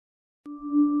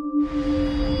Paul,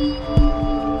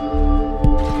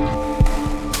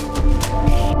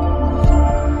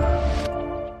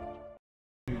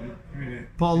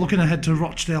 looking ahead to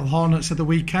Rochdale Hornets at the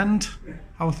weekend,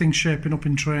 how are things shaping up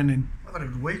in training? I've had a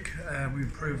good week. We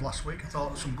improved last week. I thought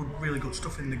there was some really good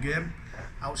stuff in the game.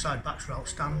 Outside backs were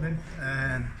outstanding,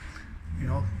 and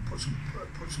put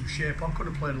some shape on. Could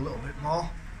have played a little bit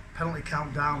more. Penalty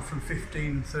count down from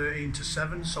 15-13 to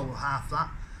 7, so half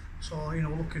that. So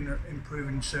looking at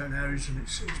improving in certain areas, and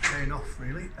it's paying off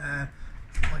really.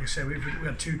 Like I say, we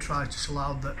had 2 tries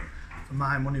disallowed that, for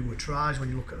my money, were tries. When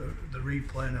you look at the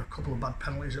replay, and a couple of bad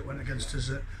penalties that went against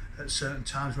us at certain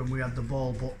times when we had the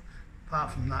ball. But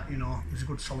apart from that, it was a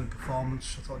good solid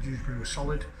performance. I thought Dewsbury was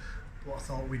solid, but I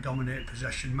thought we dominated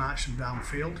possession, marched them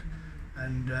downfield,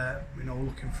 and we're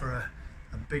looking for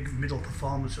a big middle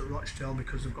performance at Rochdale,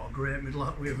 because they've got a great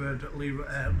middle. We've heard that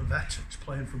Levette is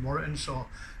playing from Warrington, so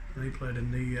he played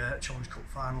in the Challenge Cup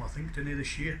final, I think, didn't he,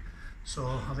 this year? So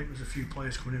I think there's a few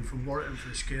players coming in from Warrington for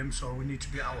this game, so we need to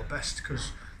be at our best,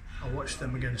 because I watched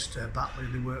them against Batley.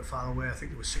 They weren't far away. I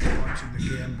think there were 6 points in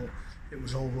the game, but it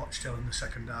was all Rochdale in the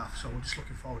second half, so we're just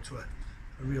looking forward to a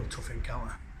real tough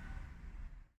encounter.